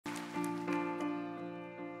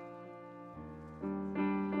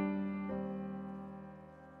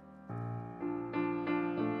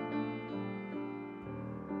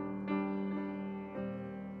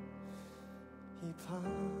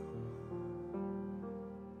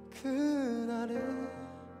그날의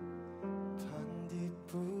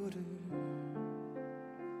반딧불을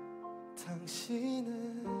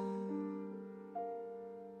당신의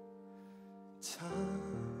참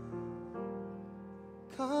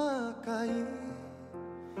가까이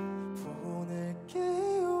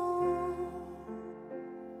보낼게요.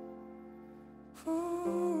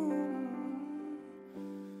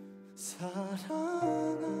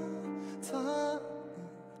 사랑한다는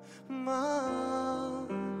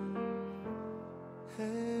말해요.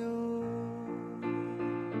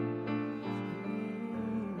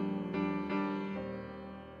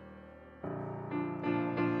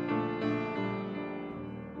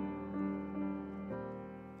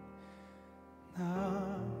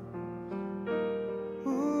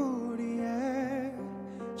 우리의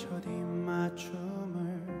첫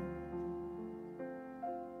입맞춤을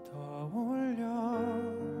떠올려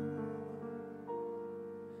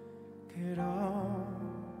그럼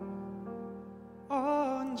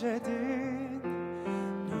언제든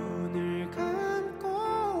눈을 감고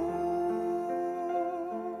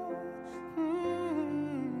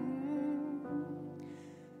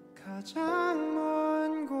가장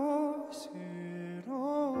먼 곳으로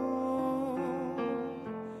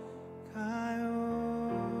가요.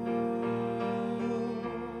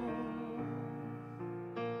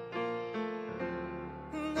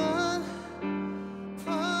 난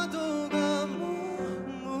파도가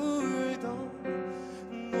머물던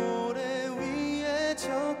모래 위에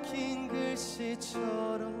적힌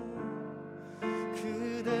글씨처럼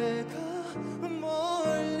그대가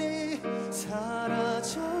멀리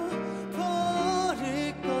사라져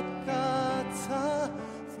버릴 것 같아.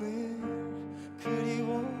 늘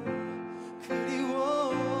그리워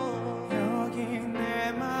여기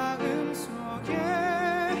내 마음 속에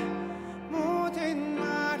모든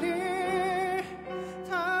말을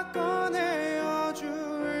다 꺼내어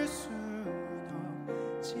줄 순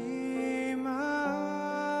없지만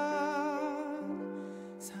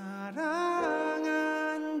사랑한다는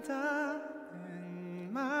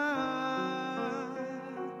말이에요.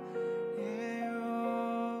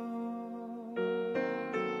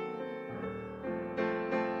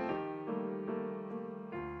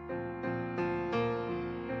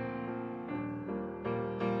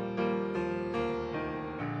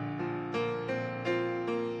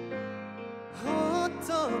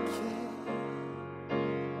 어떻게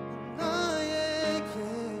나에게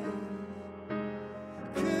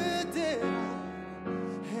그대란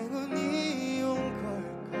행운이 온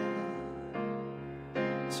걸까.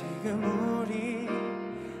 지금 우리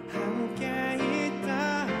함께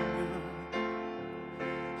있다면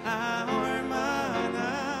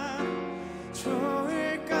얼마나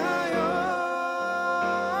좋을까요.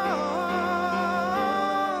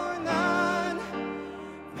 난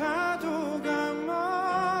파도가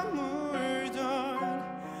머물던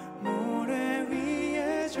모래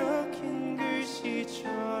위에 적힌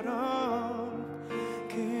글씨처럼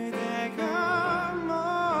그대가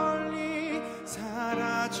멀리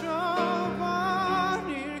사라져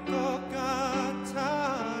버릴 것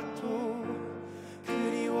같아도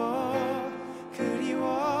그리워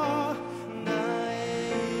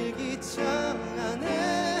나의 일기장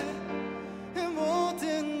안에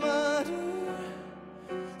모든 말을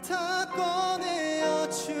다 꺼내어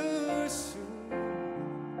줄 수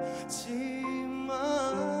없지만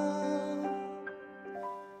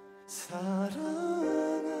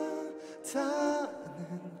사랑한다는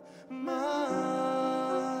말.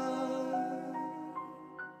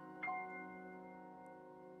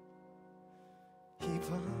 이 밤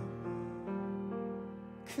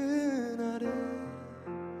그날의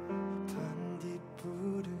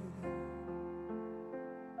반딧불을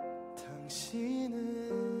당신의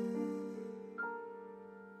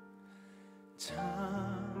참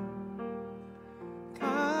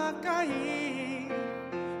가까이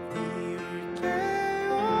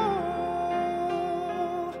띄울게요.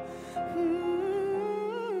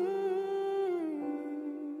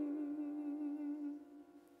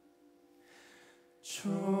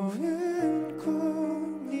 좋은